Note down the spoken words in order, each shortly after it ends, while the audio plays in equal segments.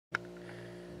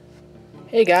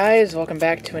Hey guys, welcome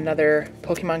back to another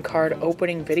Pokemon card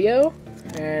opening video.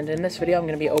 And in this video I'm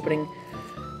going to be opening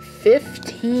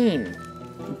 15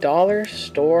 dollar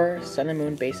store Sun and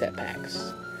Moon base set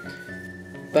packs.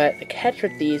 But the catch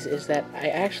with these is that I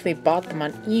actually bought them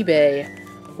on eBay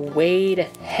weighed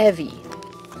heavy.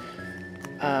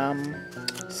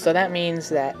 So that means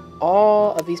that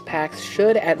all of these packs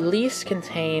should at least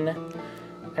contain,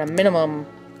 at a minimum,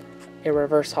 a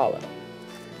reverse holo.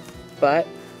 But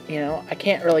you know, I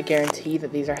can't really guarantee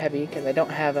that these are heavy because I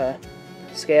don't have a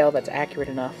scale that's accurate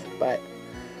enough, but,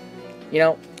 you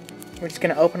know, we're just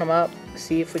going to open them up,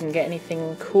 see if we can get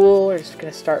anything cool. We're just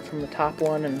going to start from the top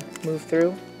one and move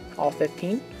through all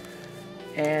 15,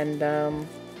 and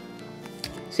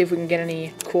see if we can get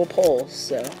any cool pulls.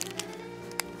 So,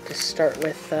 just start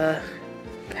with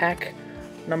pack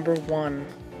number 1.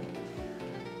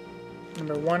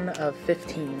 Number 1 of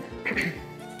 15.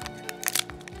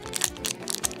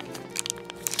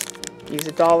 These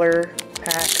 $1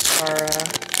 packs are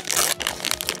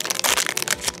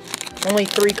only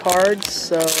 3 cards,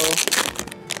 so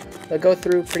they'll go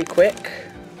through pretty quick.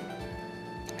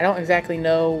 I don't exactly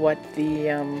know what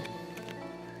the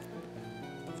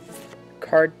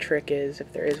card trick is,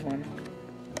 if there is one.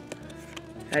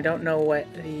 I don't know what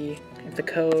if the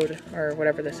code or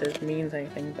whatever this is means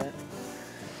anything, but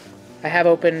I have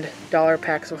opened dollar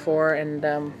packs before and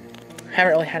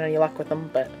haven't really had any luck with them,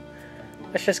 but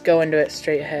let's just go into it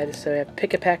straight ahead. So we have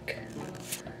Pick-a-Peck,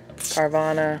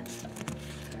 Carvana,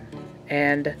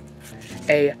 and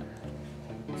a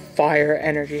Fire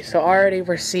Energy. So already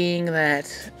we're seeing that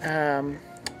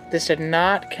this did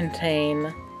not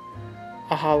contain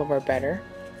a holo or better.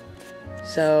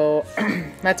 So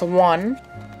that's one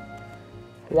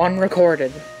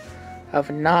recorded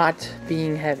of not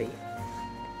being heavy.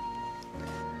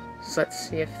 So let's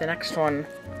see if the next one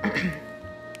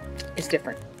is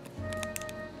different.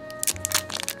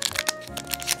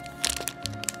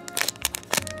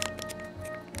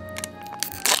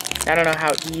 I don't know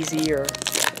how easy or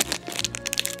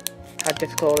how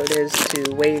difficult it is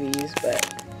to weigh these,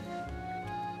 but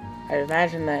I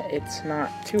imagine that it's not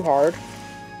too hard.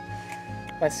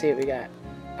 Let's see what we got.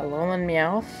 A Alolan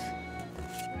Meowth,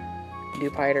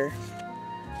 Dewpider,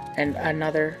 and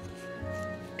another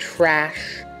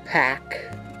trash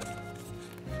pack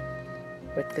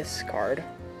with this card.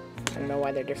 I don't know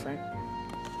why they're different.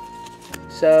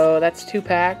 So that's 2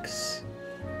 packs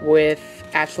with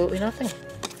absolutely nothing.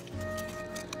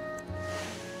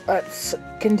 Let's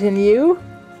continue,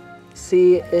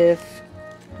 see if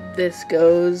this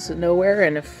goes nowhere,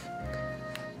 and if,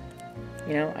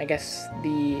 you know, I guess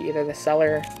either the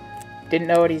seller didn't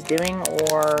know what he's doing,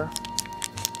 or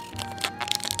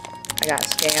I got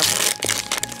scammed.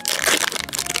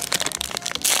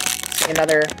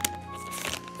 Another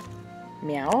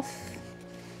Meowth,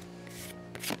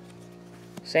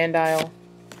 Sandile,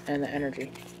 and the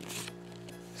Energy.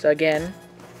 So again,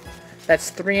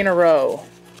 that's 3 in a row.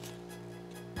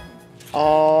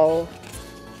 All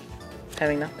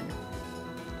having nothing.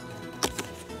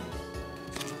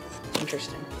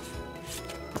 Interesting.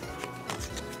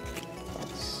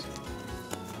 Let's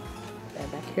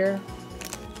add back here.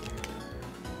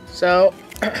 So,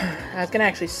 I was gonna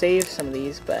actually save some of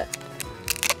these, but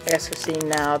I guess we're seeing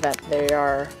now that they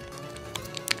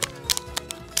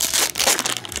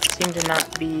seem to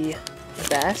not be the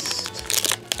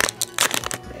best.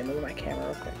 Let me move my camera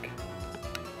real quick.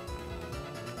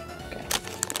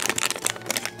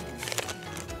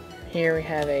 Here we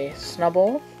have a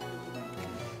Snubbull.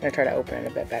 I'm going to try to open it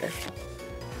a bit better.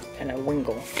 And a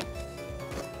Wingull.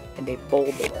 And a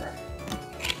Boldore.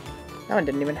 That one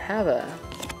didn't even have a...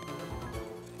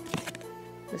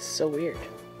 This is so weird.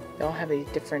 They all have these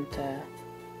different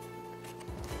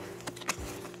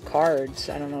cards.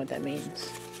 I don't know what that means.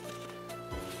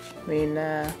 I mean,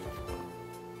 I'm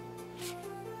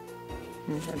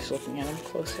just looking at them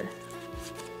closer.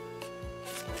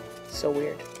 It's so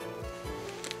weird.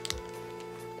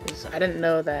 I didn't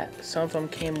know that some of them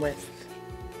came with,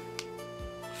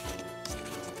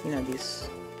 you know, these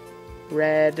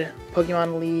red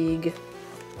Pokemon League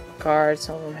cards.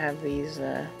 Some of them have these,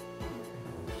 the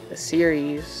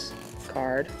series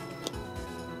card.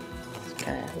 It's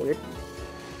kind of weird.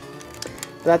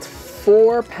 So that's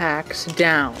 4 packs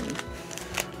down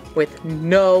with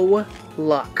no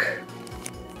luck.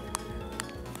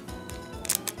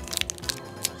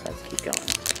 Let's keep going.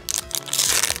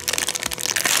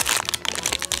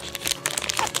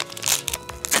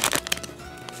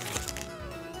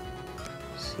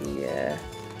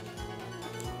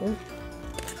 You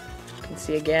can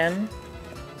see again.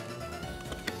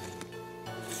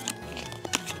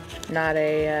 Not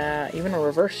a, even a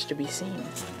reverse to be seen.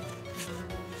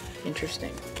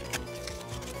 Interesting.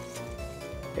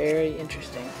 Very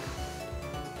interesting.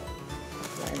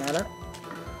 Line that up.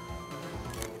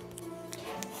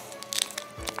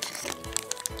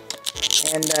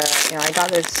 And, you know, I got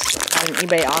this on an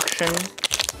eBay auction.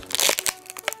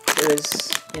 It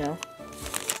was, you know,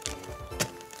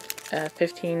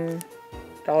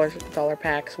 $15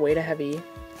 packs, way to heavy.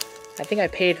 I think I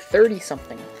paid 30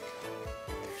 something.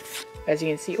 As you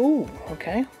can see, ooh,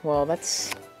 okay. Well,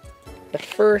 that's the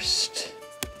first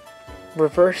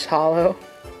reverse hollow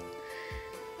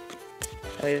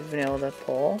that we've been able to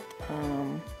pull.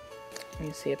 You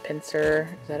can see a pincer.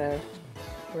 Is that a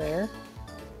rare?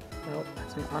 Nope,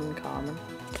 that's an uncommon.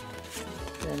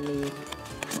 Then the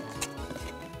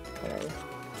whatever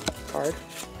card.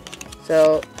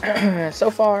 So, so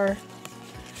far,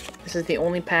 this is the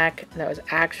only pack that was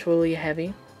actually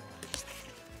heavy.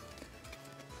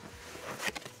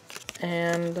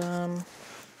 And,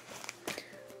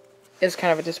 it's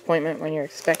kind of a disappointment when you're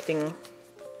expecting,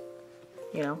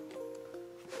 you know,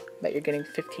 that you're getting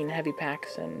 15 heavy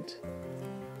packs and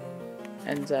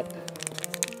ends up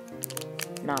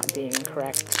not being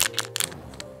correct.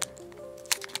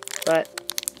 But,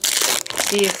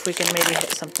 see if we can maybe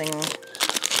hit something.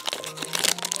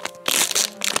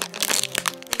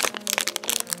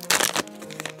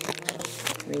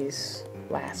 These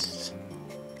last,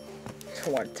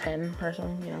 what, 10 or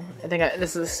something, you know? I think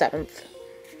this is the 7th.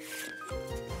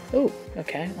 Ooh,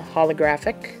 okay, a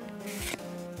holographic.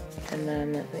 And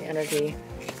then the energy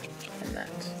and that.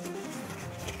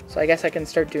 So I guess I can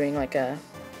start doing like a,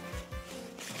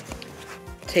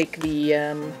 take the,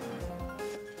 I'm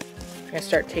gonna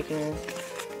start taking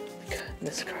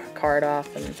this card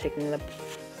off and taking the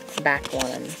back one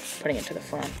and putting it to the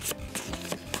front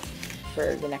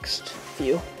for the next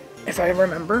few, if I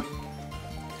remember.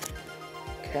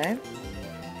 Okay,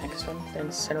 next one,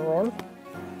 Incineroar.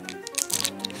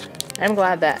 I'm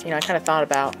glad that, you know, I kind of thought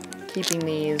about keeping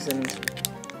these and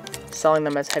selling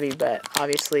them as heavy, but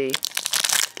obviously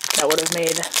that would have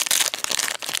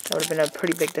been a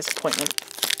pretty big disappointment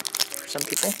for some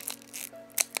people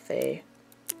if they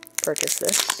purchase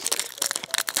this.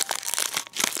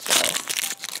 So,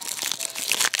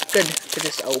 good to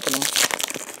just open them.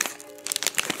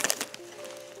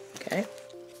 Okay,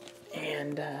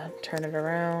 and turn it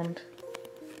around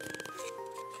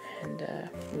and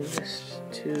move this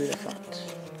to the front.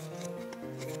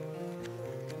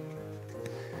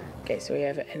 Okay, so we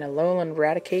have an Alolan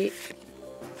Raticate,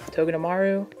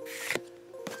 Togedemaru,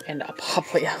 and a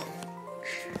Popplio.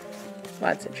 Well,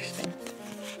 that's interesting.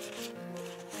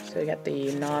 So we got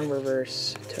the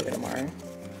non-reverse Togedemaru.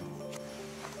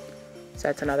 So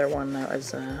that's another one that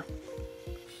was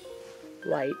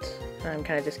light. I'm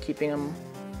kind of just keeping them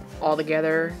all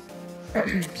together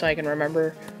so I can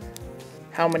remember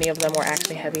how many of them were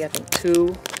actually heavy. I think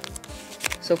 2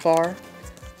 so far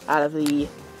out of the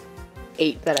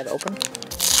 8 that I've opened.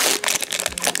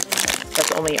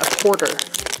 That's only a quarter.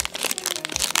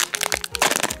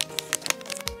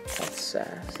 Let's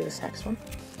see this next one.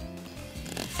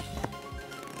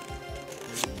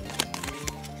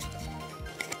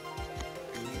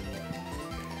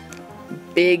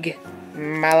 Big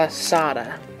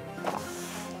Malasada.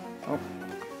 Oh,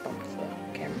 bumped the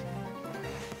camera.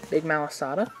 Big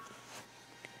Malasada.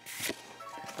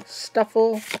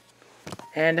 Stuffle.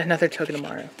 And another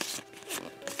Togedemaru.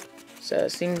 So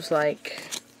it seems like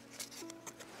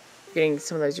getting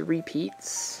some of those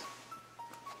repeats.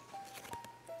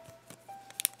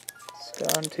 Let's go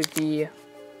on to the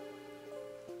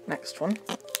next one.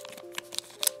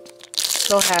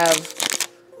 Still have,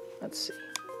 let's see,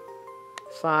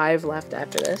 5 left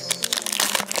after this.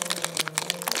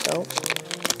 So,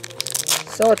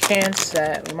 still a chance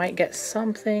that we might get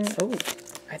something. Oh,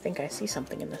 I think I see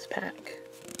something in this pack.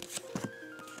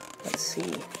 Let's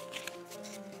see.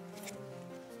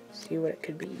 See what it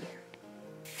could be.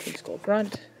 King Skull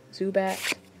Grunt,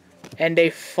 Zubat, and a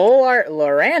full art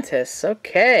Lurantis.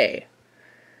 Okay.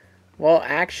 Well,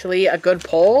 actually, a good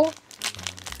pull.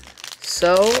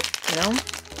 So, you know,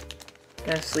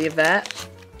 gonna sleeve that.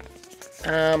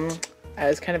 I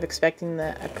was kind of expecting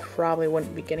that I probably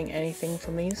wouldn't be getting anything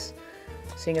from these,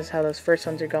 seeing as how those first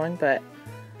ones are going, but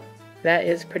that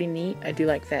is pretty neat. I do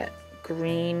like that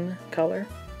green color.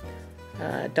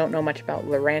 Don't know much about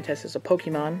Lurantis as a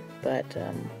Pokemon, but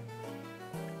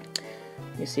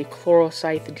you see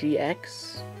Chlorocythe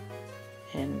GX,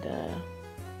 and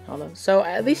all those. So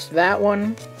at least that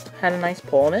one had a nice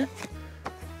pull in it.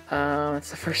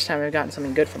 It's the first time I've gotten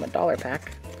something good from a $1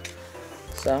 pack,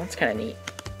 so it's kind of neat.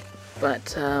 But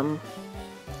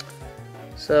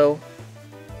so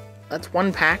that's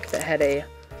one pack that had a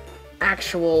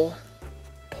actual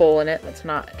pull in it. That's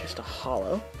not just a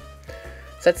hollow.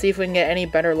 So let's see if we can get any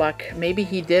better luck. Maybe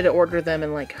he did order them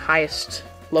in like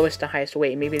lowest to highest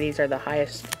weight. Maybe these are the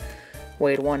highest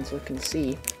weight ones we can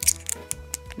see.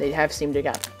 They have seemed to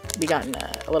be gotten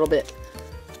a little bit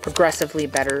progressively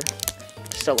better,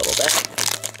 just a little bit.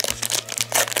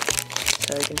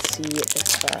 So you can see if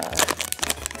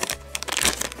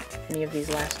any of these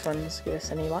last ones give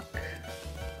us any luck.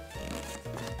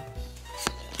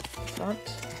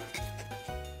 Front.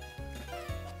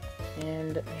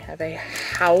 And we have a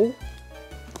Howl,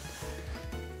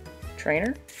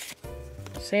 Trainer,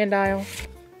 Sandile,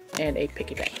 and a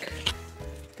Piggy Bank.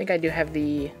 I think I do have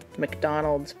the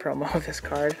McDonald's promo of this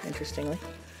card, interestingly.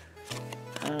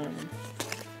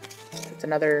 It's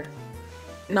another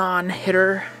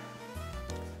non-hitter.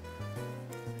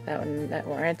 That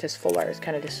Lurantis Full Art is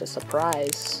kind of just a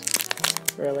surprise,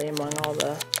 really, among all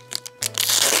the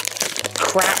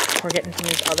crap we're getting from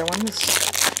these other ones.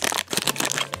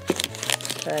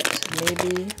 But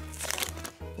maybe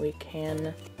we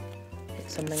can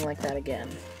hit something like that again.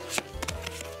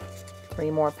 3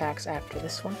 more packs after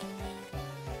this one.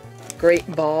 Great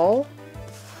Ball,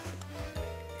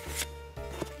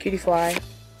 Cutie Fly,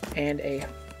 and a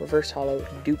Reverse Hollow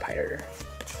Dewpider.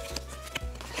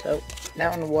 So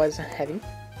that one was heavy.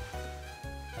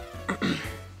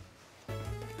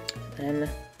 Then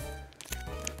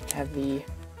have the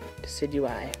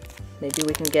Decidueye. Maybe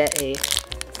we can get a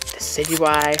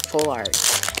Decidueye Full Art.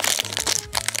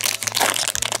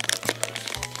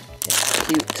 It's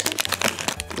cute.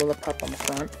 Lillipup on the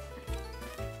front.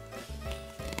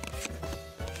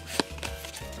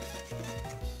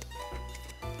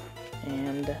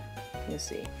 And let's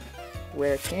see.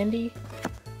 Rare Candy,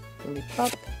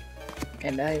 Lillipup,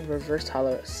 and a Reverse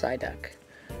Hollow Psyduck.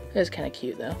 It is kind of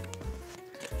cute though.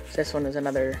 This one is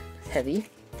another heavy.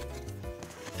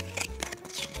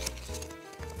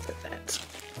 Put that.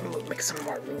 We'll make some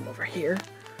more room over here.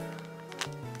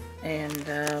 And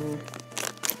then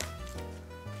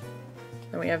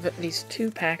we have these 2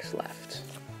 packs left.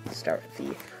 Let's start with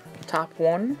the top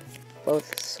one,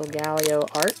 both Solgaleo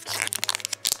art.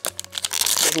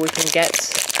 Maybe we can get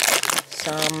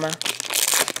something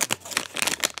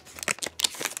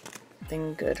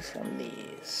good from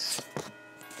these.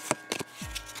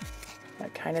 I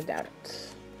kind of doubt it.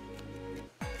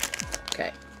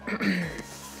 Okay.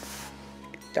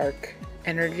 Dark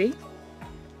Energy,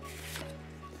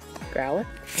 Growlithe,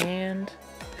 and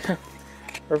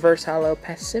Reverse Hollow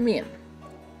Passimian.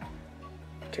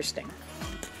 Interesting.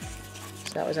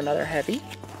 So that was another heavy.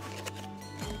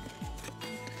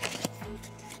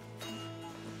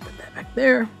 Put that back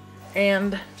there.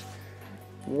 And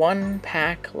 1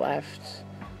 pack left.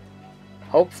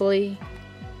 Hopefully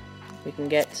we can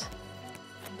get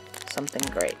something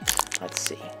great. Let's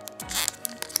see.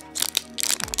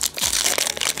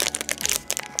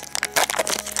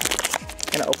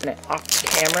 I'm gonna open it off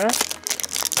camera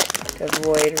to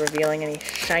avoid revealing any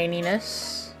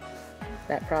shininess.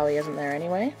 That probably isn't there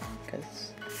anyway,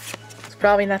 because there's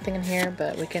probably nothing in here,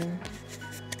 but we can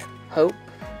hope.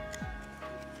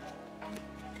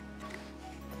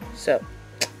 So,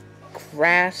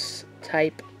 Grass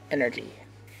type Energy,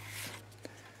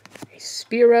 a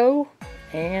Spearow,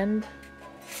 and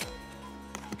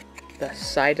the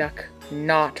Psyduck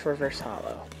not Reverse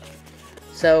Hollow.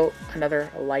 So, another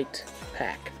light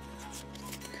pack.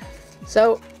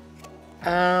 So,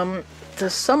 to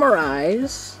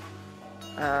summarize,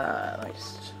 let me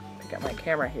just pick up my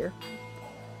camera here.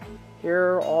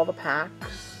 Here are all the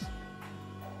packs,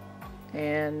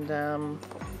 and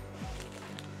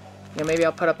you know, maybe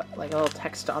I'll put up like a little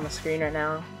text on the screen right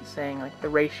now saying like the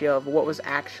ratio of what was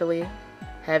actually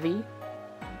heavy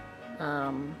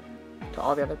to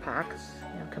all the other packs,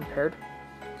 you know, compared.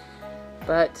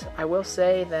 But I will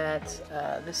say that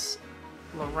this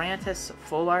Lurantis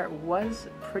Full Art was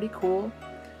pretty cool.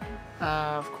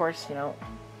 Of course, you know,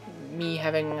 me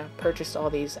having purchased all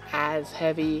these as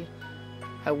heavy,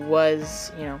 I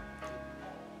was, you know,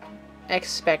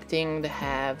 expecting to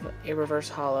have a Reverse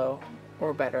Hollow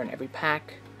or better in every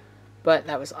pack, but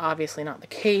that was obviously not the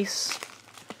case.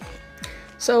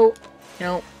 So, you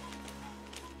know,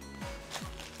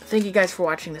 thank you guys for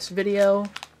watching this video,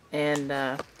 and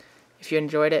if you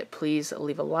enjoyed it, please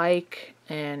leave a like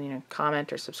and, you know,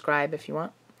 comment or subscribe if you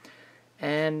want.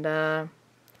 And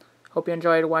hope you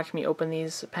enjoyed watching me open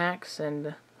these packs,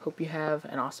 and hope you have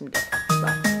an awesome day.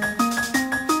 Bye.